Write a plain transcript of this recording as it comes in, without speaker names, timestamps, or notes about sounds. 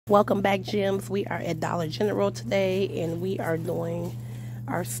Welcome back, Gems. We are at Dollar General today, and we are doing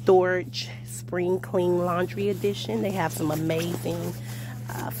our storage spring clean laundry edition. They have some amazing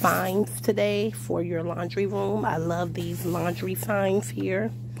finds today for your laundry room. I love these laundry finds here.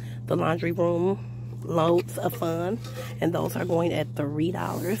 The laundry room, loads of fun, and those are going at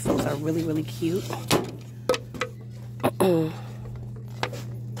 $3. Those are really, really cute.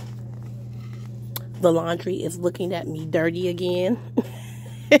 The laundry is looking at me dirty again.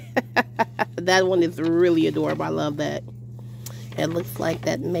 That one is really adorable. I love that. It looks like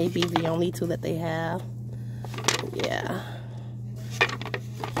that may be the only two that they have. Yeah.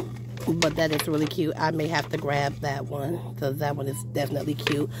 But that is really cute. I may have to grab that one because that one is definitely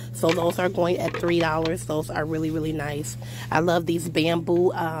cute. So those are going at $3. Those are really, really nice. I love these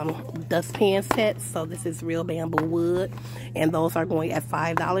bamboo dustpan sets. So this is real bamboo wood. And those are going at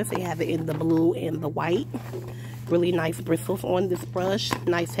 $5. They have it in the blue and the white. Really nice bristles on this brush.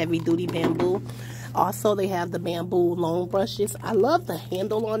 Nice heavy duty bamboo. Also, they have the bamboo long brushes. I love the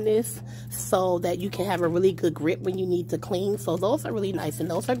handle on this so that you can have a really good grip when you need to clean. So those are really nice,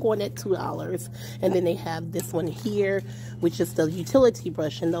 and those are going at $2. And then they have this one here, which is the utility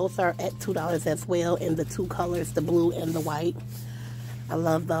brush, and those are at $2 as well in the two colors, the blue and the white. I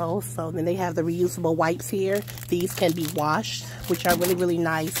love those. So then they have the reusable wipes here. These can be washed, which are really, really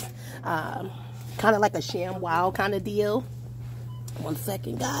nice. Kind of like a ShamWow kind of deal. One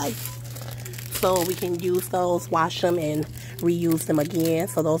second, guys. So we can use those, wash them, and reuse them again.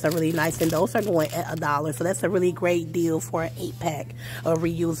 So those are really nice, and those are going at $1. So that's a really great deal for an 8-pack of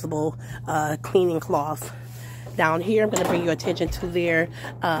reusable cleaning cloths. Down here, I'm going to bring your attention to their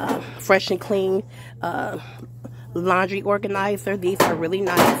Fresh and Clean laundry organizer. These are really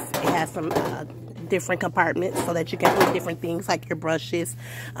nice. It has some different compartments so that you can put different things like your brushes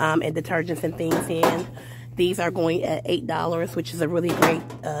and detergents and things in. These are going at $8, which is a really great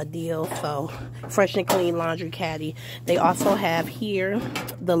deal. So, Fresh and Clean laundry caddy. They also have here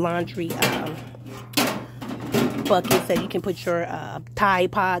the laundry buckets that you can put your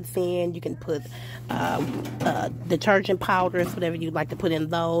Tide Pods in. You can put detergent powders, whatever you'd like to put in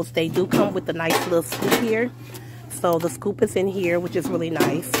those. They do come with a nice little scoop here. So the scoop is in here, which is really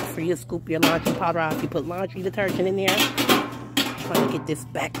nice for you to scoop your laundry powder out if you put laundry detergent in there. Trying to get this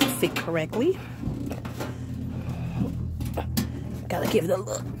back to fit correctly. Gotta give it a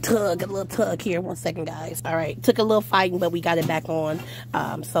little tug here. One second, guys. All right, took a little fighting, but we got it back on.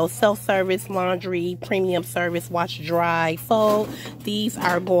 So self-service laundry, premium service, wash, dry, fold. These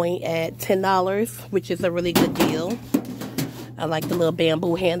are going at $10, which is a really good deal. I like the little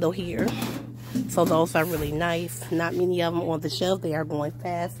bamboo handle here. So those are really nice. Not many of them on the shelf. They are going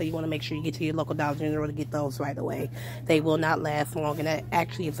fast, so you want to make sure you get to your local Dollar General to get those right away. They will not last long, and that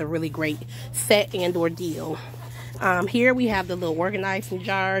actually is a really great set and or deal. Here we have the little organizing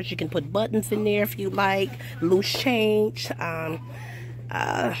jars. You can put buttons in there if you like. Loose change. They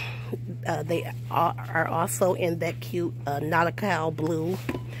are also in that cute nautical blue.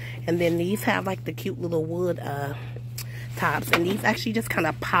 And then these have like the cute little wood tops, and these actually just kind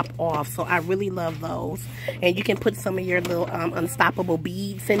of pop off, so I really love those. And you can put some of your little unstoppable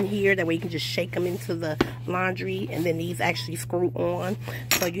beads in here, that way you can just shake them into the laundry, and then these actually screw on,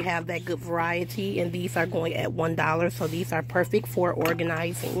 so you have that good variety. And these are going at $1, so these are perfect for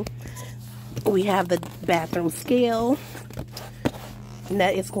organizing. We have the bathroom scale, and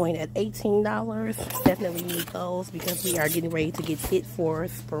that is going at $18. Definitely need those because we are getting ready to get fit for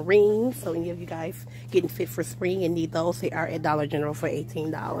spring. So any of you guys getting fit for spring and need those, they are at Dollar General for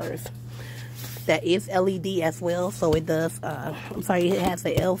 $18. That is LED as well. So it does, it has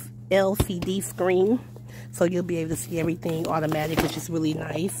a LCD screen. So you'll be able to see everything automatic, which is really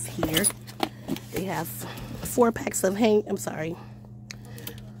nice here. They have 6 packs of hangers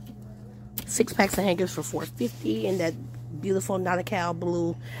for $4.50, and that beautiful nautical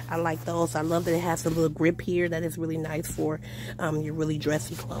blue. I like those. I love that it has a little grip here. That is really nice for your really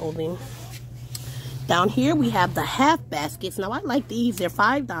dressy clothing. Down here we have the half baskets. Now I like these. They're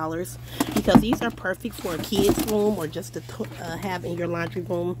 $5 because these are perfect for a kid's room or just to have in your laundry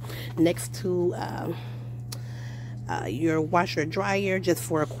room next to your washer dryer, just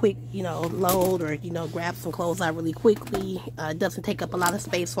for a quick load, or grab some clothes out really quickly. It doesn't take up a lot of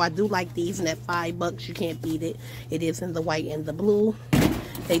space, so I do like these. And at $5, you can't beat it. It is in the white and the blue.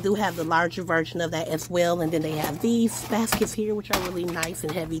 They do have the larger version of that as well. And then they have these baskets here, which are really nice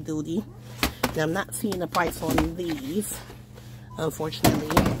and heavy duty. Now I'm not seeing the price on these, unfortunately,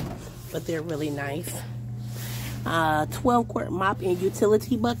 but they're really nice. 12-quart mop and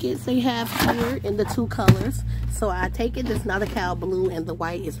utility buckets they have here in the two colors. So I take it this nautical blue and the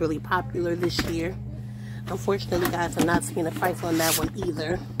white is really popular this year. Unfortunately, guys, I'm not seeing a price on that one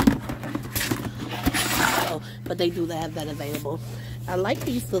either. So, but they do have that available. I like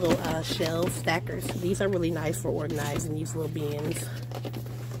these little shelf stackers. These are really nice for organizing these little bins.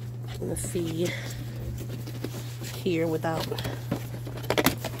 Let's see here without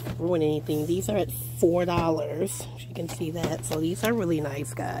ruining anything. These are at $4. You can see that. So these are really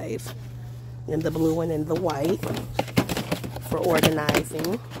nice, guys. And the blue one and the white for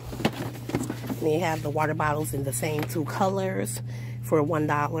organizing. And they have the water bottles in the same 2 colors for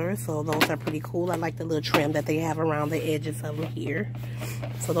 $1. So those are pretty cool. I like the little trim that they have around the edges of them here.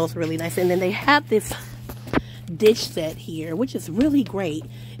 So those are really nice. And then they have this dish set here, which is really great.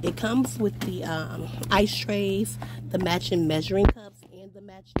 It comes with the ice trays, the matching measuring cups, and the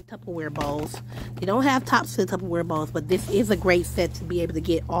matching Tupperware bowls. They don't have tops to the Tupperware bowls, but this is a great set to be able to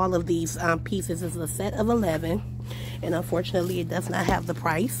get all of these pieces. It's a set of 11, and unfortunately it does not have the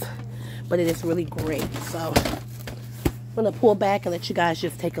price, but it is really great. So I'm going to pull back and let you guys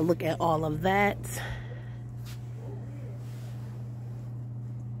just take a look at all of that.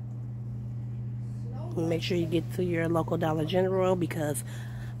 Make sure you get to your local Dollar General because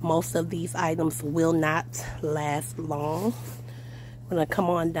most of these items will not last long. I'm going to come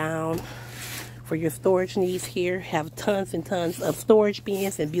on down for your storage needs here. Have tons and tons of storage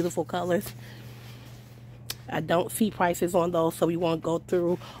bins in beautiful colors. I don't see prices on those, so we won't go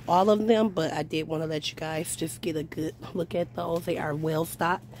through all of them, but I did want to let you guys just get a good look at those. They are well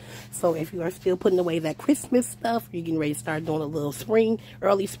stocked. So if you are still putting away that Christmas stuff, you're getting ready to start doing a little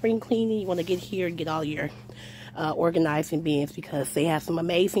early spring cleaning, you want to get here and get all your organizing bins because they have some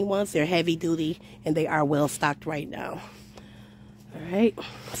amazing ones. They're heavy duty and they are well stocked right now. Alright,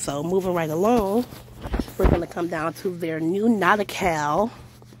 so moving right along, we're going to come down to their New Nautical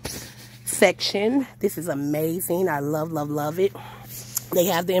section. This is amazing. I love it. They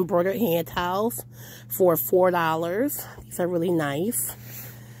have the embroidered hand towels for $4. These are really nice.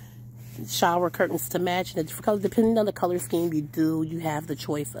 Shower curtains to match in a different color. Depending on the color scheme you have the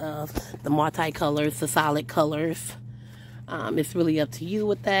choice of the multi-colors, the solid colors. It's really up to you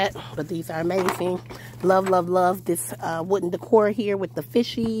with that, but these are amazing. Love this wooden decor here with the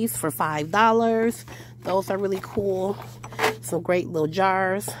fishies for $5. Those are really cool. Some great little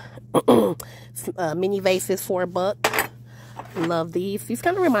jars. Mini vases for $1. Love these. These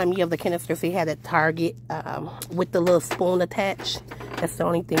kind of remind me of the canisters they had at Target with the little spoon attached. That's the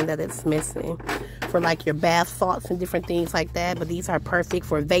only thing that it's missing for like your bath salts and different things like that. But these are perfect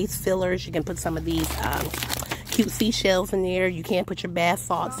for vase fillers. You can put some of these cute seashells in there. You can put your bath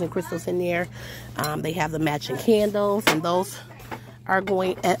salts and crystals in there. They have the matching candles, and those are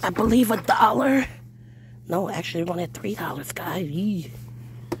going at, I believe, $1. No, actually, they're going at $3, guys. Yee.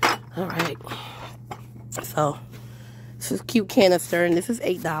 All right. So this is a cute canister, and this is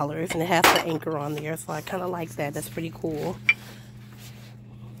 $8, and it has the anchor on there. So I kind of like that. That's pretty cool.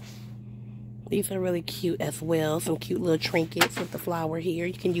 These are really cute as well. Some cute little trinkets with the flower here.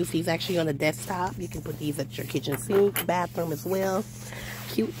 You can use these actually on the desktop. You can put these at your kitchen sink, bathroom as well.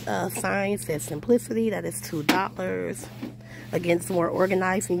 Cute sign says simplicity. That is $2. Again, some more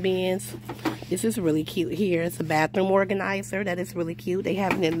organizing bins. This is really cute here. It's a bathroom organizer. That is really cute. They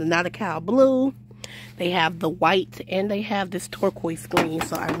have it in the Nautical blue. They have the white, and they have this turquoise green.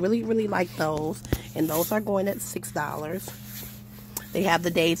 So I really like those. And those are going at $6. They have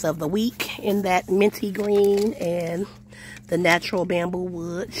the days of the week in that minty green and the natural bamboo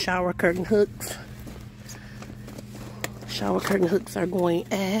wood shower curtain hooks. Shower curtain hooks are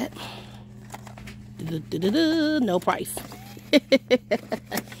going at no price.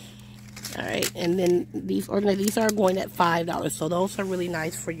 Alright, and then these are going at $5. So those are really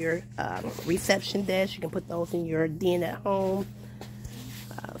nice for your reception desk. You can put those in your den at home.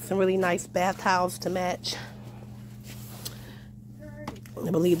 Some really nice bath towels to match. I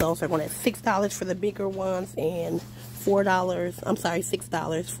believe those are going at $6 for the bigger ones and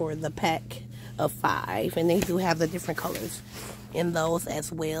 $6 for the pack of 5. And they do have the different colors in those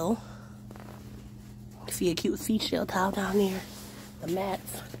as well. See a cute seashell towel down there. The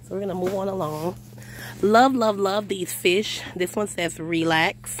mats. So we're going to move on along. Love these fish. This one says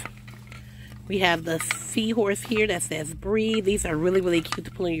relax. We have the seahorse here that says breathe. These are really cute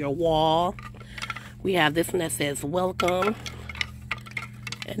to put on your wall. We have this one that says welcome.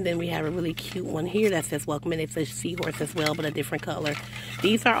 And then we have a really cute one here that says welcome, and it's a seahorse as well, but a different color.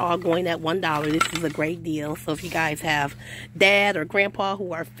 These are all going at $1. This is a great deal. So if you guys have dad or grandpa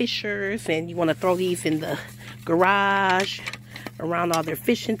who are fishers and you want to throw these in the garage around all their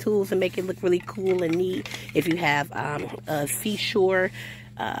fishing tools and make it look really cool and neat. If you have a seashore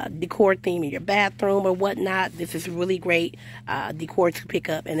decor theme in your bathroom or whatnot, this is really great decor to pick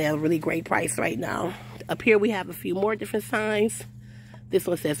up, and at a really great price right now. Up here we have a few more different signs This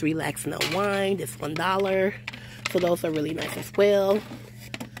one says relax and unwind. It's $1. So those are really nice as well.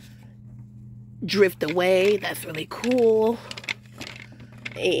 Drift away. That's really cool.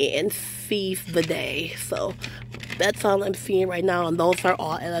 And seize the day. So that's all I'm seeing right now. And those are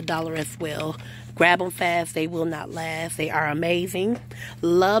all at $1 as well. Grab them fast. They will not last. They are amazing.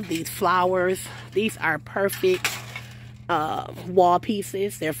 Love these flowers. These are perfect wall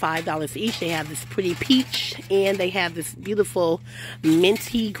pieces. They're $5 each. They have this pretty peach and they have this beautiful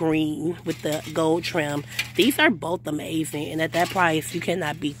minty green with the gold trim. These are both amazing, and at that price you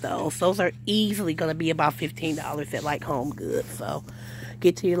cannot beat those. Those are easily going to be about $15 at like Home Goods. So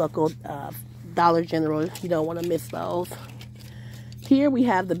get to your local Dollar General. You don't want to miss those. Here we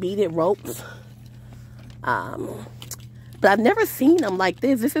have the beaded ropes. But I've never seen them like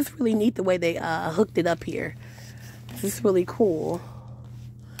this. This is really neat the way they hooked it up here. This is really cool.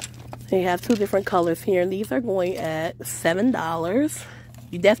 They have two different colors here, and these are going at $7.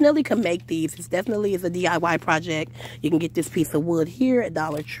 You definitely can make these. It definitely is a DIY project. You can get this piece of wood here at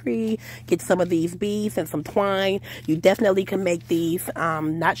Dollar Tree. Get some of these beads and some twine. You definitely can make these.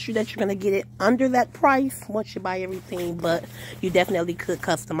 Not sure that you're going to get it under that price once you buy everything, but you definitely could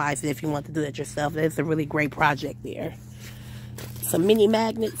customize it if you want to do it yourself. It's a really great project there. Some mini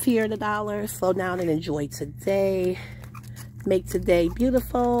magnets here at $1. Slow down and enjoy today. Make today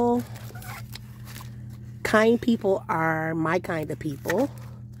beautiful. Kind people are my kind of people.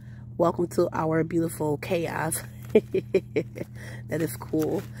 Welcome to our beautiful chaos. That is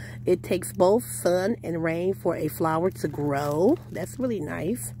cool. It takes both sun and rain for a flower to grow. That's really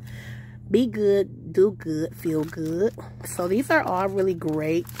nice. Be good, do good, feel good. So these are all really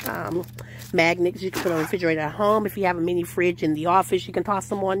great magnets you can put on the refrigerator at home. If you have a mini fridge in the office, you can toss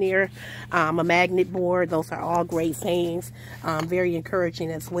them on there. A magnet board. Those are all great things. Very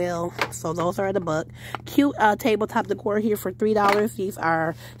encouraging as well. So those are at $1. Cute tabletop decor here for $3. These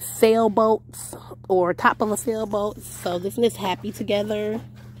are sailboats or top of a sailboat. So this one is happy together.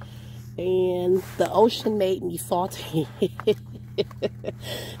 And the ocean made me salty.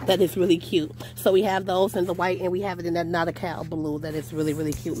 That is really cute. So we have those in the white, and we have it in that nautical blue. That is really,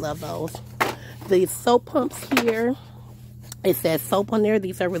 really cute. Love those. The soap pumps here. It says soap on there.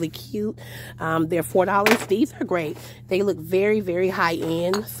 These are really cute. They're $4. These are great. They look very, very high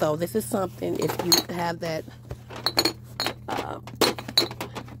end. So this is something if you have that.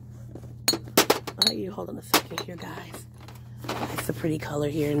 Hold on a second here, guys. It's a pretty color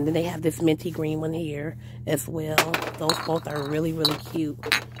here. And then they have this minty green one here as well. Those both are really, really cute.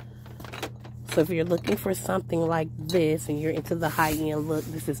 So if you're looking for something like this and you're into the high-end look,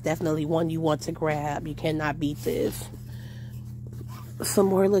 this is definitely one you want to grab. You cannot beat this. Some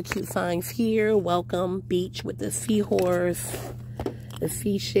more little cute signs here. Welcome beach with the seahorse, the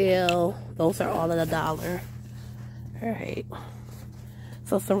seashell. Those are all at $1. All right.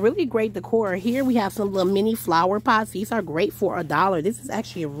 So some really great decor. Here we have some little mini flower pots. These are great for $1. This is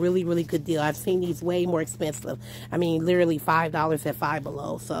actually a really, really good deal. I've seen these way more expensive. I mean, literally $5 at Five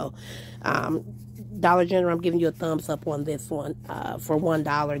Below. So, Dollar General, I'm giving you a thumbs up on this one for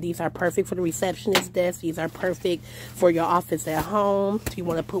 $1. These are perfect for the receptionist desk. These are perfect for your office at home. If you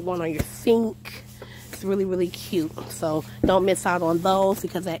want to put one on your sink. It's really, really cute. So don't miss out on those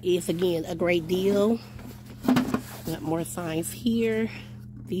because that is, again, a great deal. Got more signs here.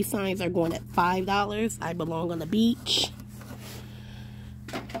 These signs are going at $5. I belong on the beach.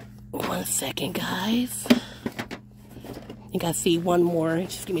 1 second, guys. I think I see one more.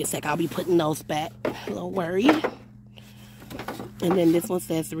 Just give me a sec. I'll be putting those back. Don't worry. And then this one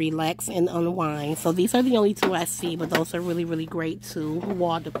says relax and unwind. So these are the only two I see, but those are really, really great too.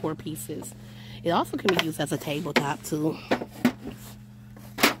 Wall decor pieces. It also can be used as a tabletop too.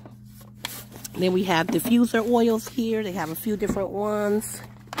 Then we have diffuser oils here. They have a few different ones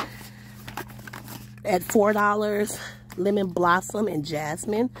at $4. Lemon blossom and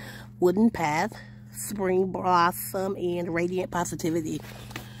jasmine, wooden path, spring blossom, and radiant positivity.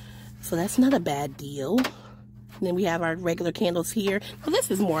 So that's not a bad deal. And then we have our regular candles here. Now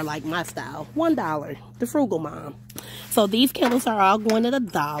this is more like my style. $1. The Frugal Mom. So these candles are all going at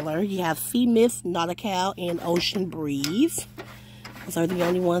 $1. You have Sea Mist, Nautical, and Ocean Breeze. Those are the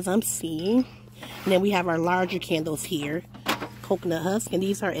only ones I'm seeing. And then we have our larger candles here. Coconut Husk, and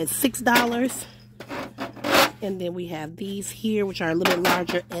these are at $6. And then we have these here, which are a little bit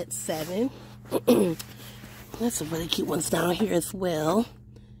larger at $7. There's some really cute ones down here as well.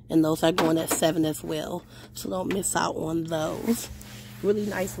 And those are going at $7 as well. So don't miss out on those. Really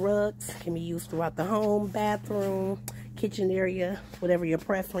nice rugs. Can be used throughout the home, bathroom, kitchen area, whatever your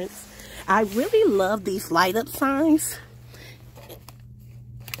preference. I really love these light up signs.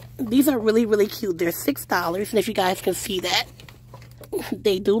 These are really, really cute. They're $6. And if you guys can see that,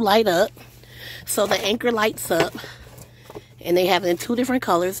 They do light up. So the anchor lights up. And they have it in 2 different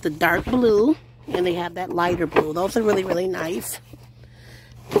colors. The dark blue. And they have that lighter blue. Those are really, really nice.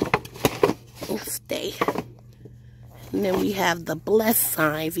 Stay. And then we have the blessed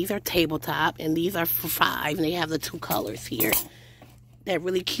signs. These are tabletop. And these are for $5. And they have the 2 colors here. That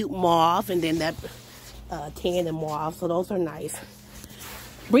really cute mauve. And then that tan and mauve. So those are nice.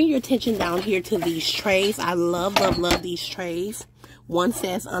 Bring your attention down here to these trays. I love, love, love these trays. One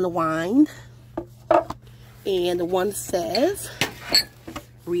says unwind. And one says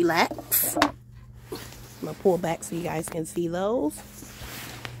relax. I'm going to pull back so you guys can see those.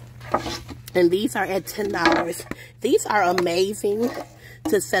 And these are at $10. These are amazing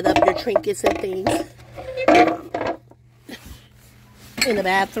to set up your trinkets and things in the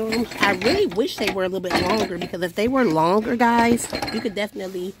bathroom. I really wish they were a little bit longer, because if they were longer, guys, you could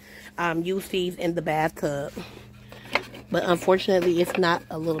definitely use these in the bathtub. But unfortunately, it's not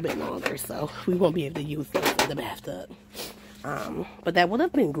a little bit longer, so we won't be able to use those in the bathtub. But that would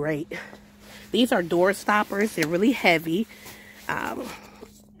have been great. These are door stoppers. They're really heavy.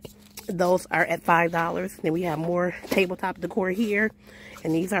 Those are at $5. Then we have more tabletop decor here.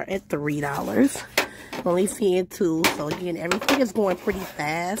 And these are at $3. Only seeing 2. So again, everything is going pretty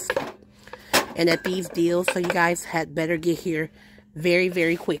fast. And at these deals, so you guys had better get here very,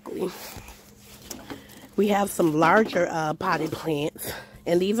 very quickly. We have some larger potted plants.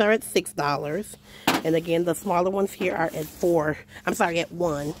 And these are at $6. And again, the smaller ones here are at at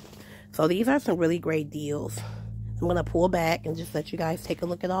 1. So these are some really great deals. I'm going to pull back and just let you guys take a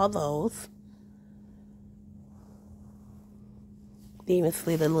look at all those. They even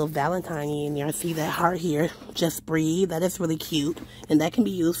slid a little Valentine in there. I see that heart here. Just breathe. That is really cute. And that can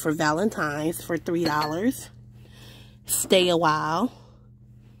be used for Valentine's for $3. Stay a while.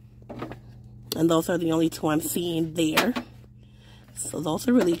 And those are the only 2 I'm seeing there. So those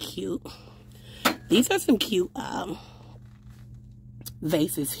are really cute. These are some cute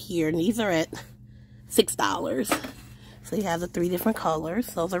vases here. And these are at $6. So you have the 3 different colors.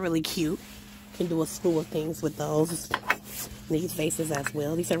 Those are really cute. You can do a slew of things with those. These vases as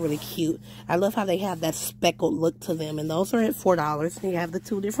well. These are really cute. I love how they have that speckled look to them. And those are at $4. And you have the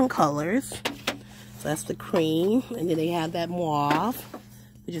 2 different colors. So that's the cream. And then they have that mauve,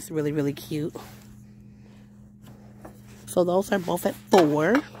 which is really, really cute. So those are both at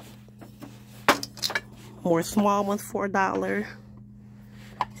 $4. More small ones, $4.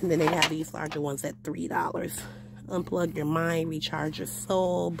 And then they have these larger ones at $3. Unplug your mind, recharge your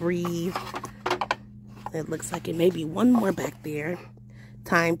soul, breathe. It looks like it may be one more back there.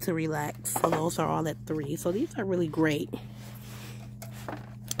 Time to relax. So those are all at $3. So these are really great.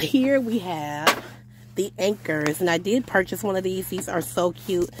 Here we have the anchors. And I did purchase one of these. These are so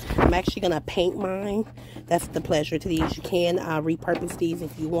cute. I'm actually going to paint mine. That's the pleasure to these. You can repurpose these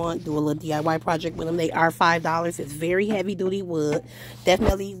if you want. Do a little DIY project with them. They are $5. It's very heavy duty wood.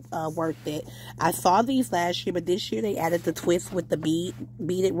 Definitely worth it. I saw these last year, but this year they added the twist with the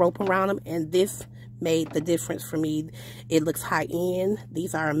beaded rope around them. And this made the difference for me. It looks high end.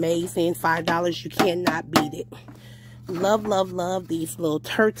 These are amazing. $5. You cannot beat it. Love, love, love these little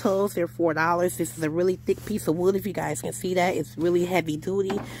turtles. They're $4. This is a really thick piece of wood, if you guys can see that. It's really heavy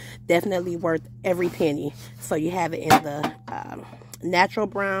duty. Definitely worth every penny. So you have it in the natural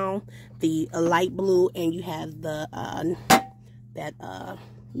brown, the light blue, and you have the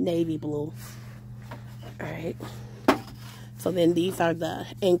navy blue. All right. So then these are the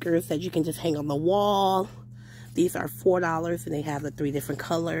anchors that you can just hang on the wall. These are $4, and they have the 3 different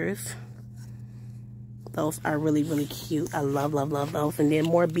colors. Those are really, really cute. I love, love, love those. And then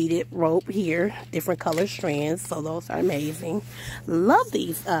more beaded rope here. Different color strands. So those are amazing. Love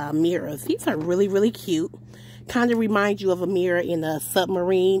these mirrors. These are really, really cute. Kind of remind you of a mirror in a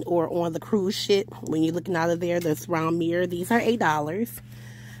submarine or on the cruise ship. When you're looking out of there, this round mirror. These are $8.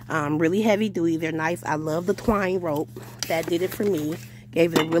 Really heavy duty. They're nice. I love the twine rope. That did it for me.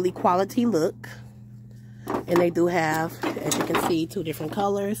 Gave it a really quality look. And they do have, as you can see, 2 different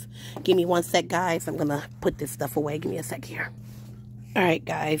colors. Give me one sec, guys. I'm going to put this stuff away. Give me a sec here. Alright,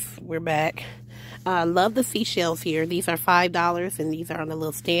 guys. We're back. Love the seashells here. These are $5, and these are on a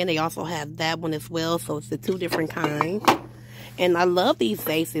little stand. They also have that one as well, so it's the 2 different kinds. And I love these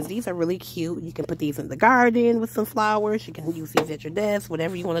vases. These are really cute. You can put these in the garden with some flowers. You can use these at your desk.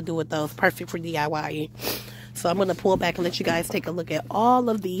 Whatever you want to do with those. Perfect for DIY. So I'm going to pull back and let you guys take a look at all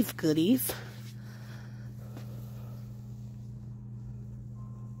of these goodies.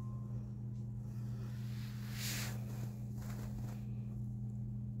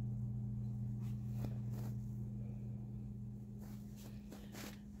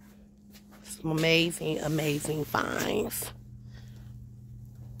 Some amazing, amazing finds.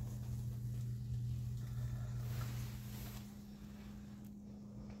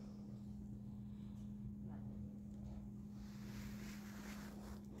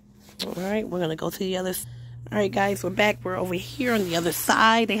 All right, we're gonna go to the other. All right, guys, we're back. We're over here on the other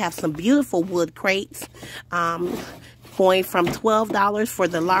side. They have some beautiful wood crates, going from $12 for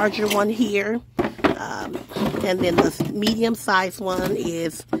the larger one here, and then the medium-sized one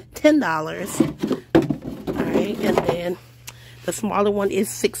is $10. All right, and then the smaller one is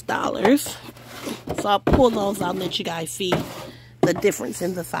 $6. So I'll pull those out and let you guys see the difference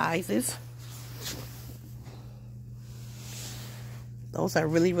in the sizes. Those are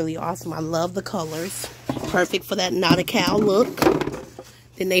really, really awesome. I love the colors. Perfect for that nautical look.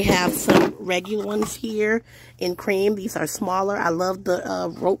 Then they have some regular ones here in cream. These are smaller. I love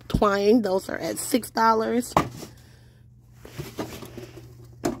the rope twine. Those are at $6.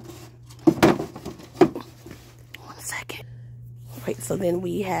 One second. Right, so then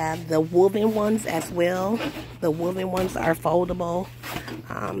we have the woven ones as well. The woven ones are foldable.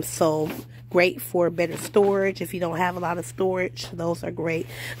 So great for better storage if you don't have a lot of storage. Those are great.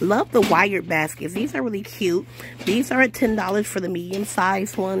 Love the wired baskets. These are really cute. These are at $10 for the medium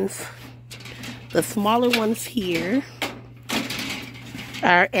sized ones. The smaller ones here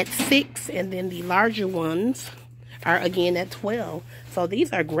are at $6, and then the larger ones are again at $12. So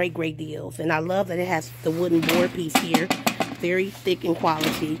these are great, great deals. And I love that it has the wooden board piece here. Very thick in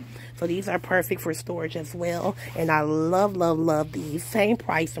quality. So these are perfect for storage as well. And I love, love, love these. Same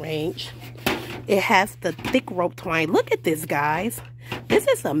price range. It has the thick rope twine. Look at this, guys. This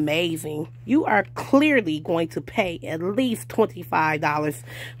is amazing. You are clearly going to pay at least $25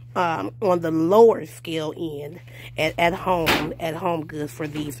 on the lower scale end at home goods for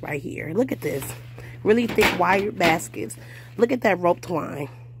these right here. Look at this. Really thick wired baskets. Look at that rope twine.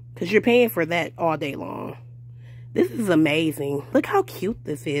 Because you're paying for that all day long. This is amazing. Look how cute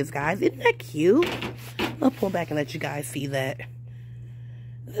this is, guys. Isn't that cute? I'll pull back and let you guys see that.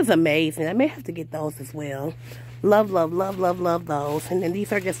 This is amazing. I may have to get those as well. Love, love, love, love, love those. And then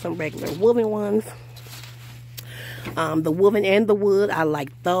these are just some regular woven ones. The woven and the wood, I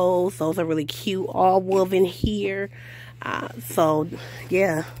like those. Those are really cute. All woven here. So,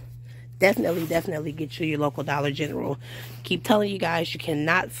 yeah. Definitely get you your local Dollar General. Keep telling you guys, you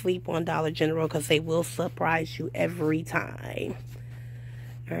cannot sleep on Dollar General because they will surprise you every time.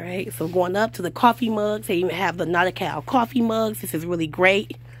 All right, so going up to the coffee mugs, they even have the nautical coffee mugs. This is really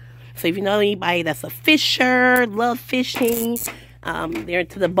great. So if you know anybody that's a fisher, love fishing, they're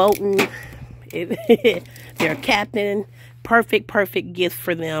into the boating, they're a captain. Perfect gift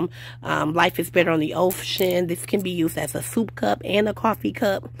for them. Life is better on the ocean. This can be used as a soup cup and a coffee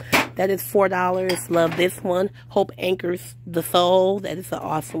cup. That is $4. Love this one. Hope anchors the soul. That is an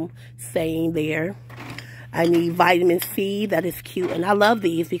awesome saying there. I need vitamin C. That is cute. And I love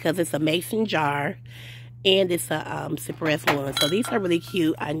these because it's a mason jar and it's a cypress one. So these are really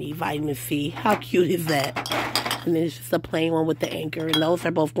cute. I need vitamin C. How cute is that? And then it's just a plain one with the anchor. And those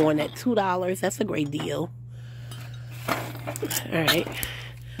are both going at $2. That's a great deal. Alright,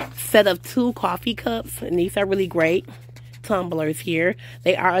 set of 2 coffee cups, and these are really great tumblers here.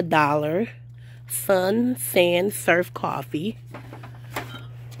 They are $1. Sun, Sand, Surf Coffee.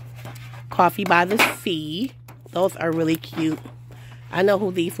 Coffee by the Sea. Those are really cute. I know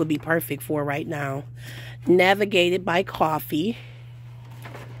who these would be perfect for right now. Navigated by Coffee.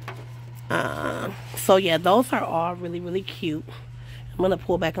 So yeah, those are all really cute. I'm going to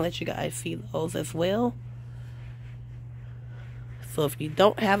pull back and let you guys see those as well. So if you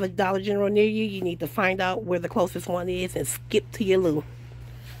don't have a Dollar General near you, you need to find out where the closest one is and skip to your loo.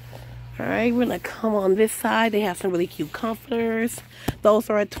 Alright, we're going to come on this side. They have some really cute comforters. Those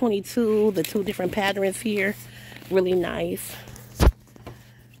are at $22. The 2 different patterns here. Really nice.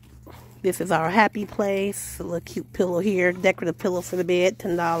 This is our happy place. A little cute pillow here. Decorative pillow for the bed,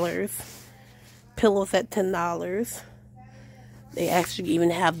 $10. Pillows at $10. They actually even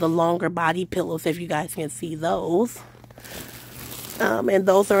have the longer body pillows if you guys can see those. And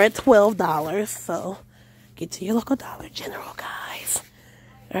those are at $12. So get to your local Dollar General, guys.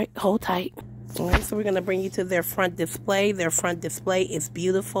 Alright, hold tight. Alright, so we're going to bring you to their front display. Their front display is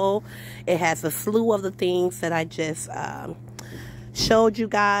beautiful. It has a slew of the things that I just showed you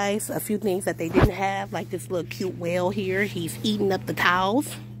guys. A few things that they didn't have, like this little cute whale here. He's eating up the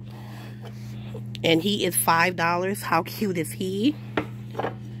towels. And he is $5. How cute is he?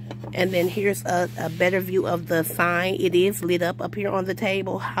 And then here's a better view of the sign. It is lit up here on the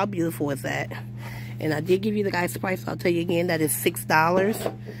table. How beautiful is that? And I did give you the guy's price. I'll tell you again, that is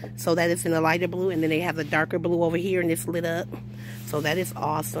 $6. So that is in a lighter blue. And then they have the darker blue over here and it's lit up. So that is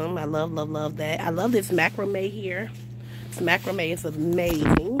awesome. I love, love, love that. I love this macrame here. This macrame is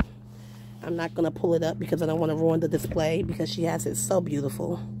amazing. I'm not going to pull it up because I don't want to ruin the display because she has it so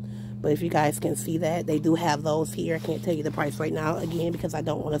beautiful. But if you guys can see that, they do have those here. I can't tell you the price right now, again, because I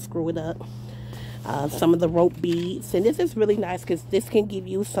don't want to screw it up. Some of the rope beads. And this is really nice because this can give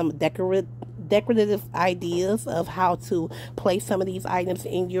you some decorative ideas of how to place some of these items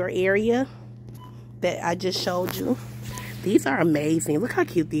in your area that I just showed you. These are amazing. Look how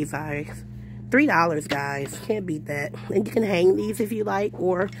cute these are. $3, guys. Can't beat that. And you can hang these if you like,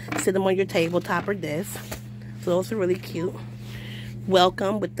 or sit them on your tabletop or desk. So those are really cute.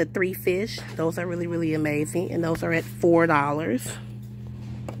 Welcome with the 3 fish. Those are really, really amazing. And those are at $4.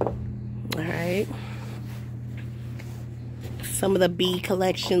 Alright. Some of the bead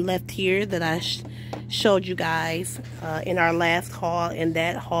collection left here that I showed you guys in our last haul. And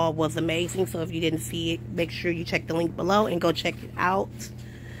that haul was amazing. So if you didn't see it, make sure you check the link below and go check it out.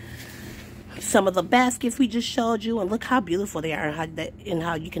 Some of the baskets we just showed you. And look how beautiful they are and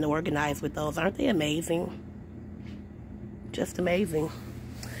how you can organize with those. Aren't they amazing? Just amazing.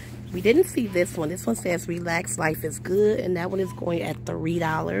 We didn't see this one. This one says Relax Life is Good, and that one is going at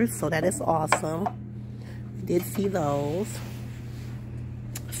 $3, so that is awesome. We did see those.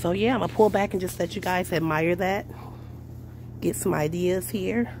 So yeah, I'm gonna pull back and just let you guys admire that, get some ideas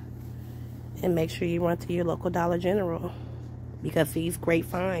here, and make sure you run to your local Dollar General, because these great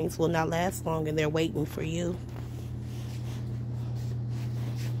finds will not last long and they're waiting for you.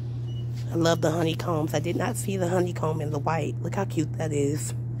 I love the honeycombs. I did not see the honeycomb in the white. Look how cute that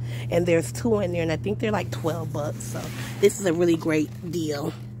is. And there's 2 in there, and I think they're like 12 bucks. So this is a really great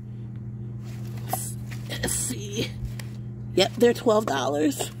deal. Let's see. Yep, they're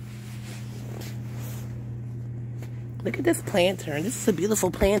 $12. Look at this planter. This is a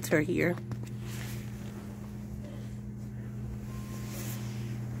beautiful planter here.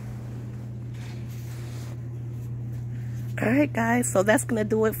 Alright guys, so that's going to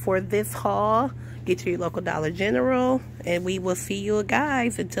do it for this haul. Get to your local Dollar General, and we will see you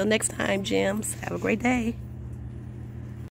guys. Until next time, gems. Have a great day.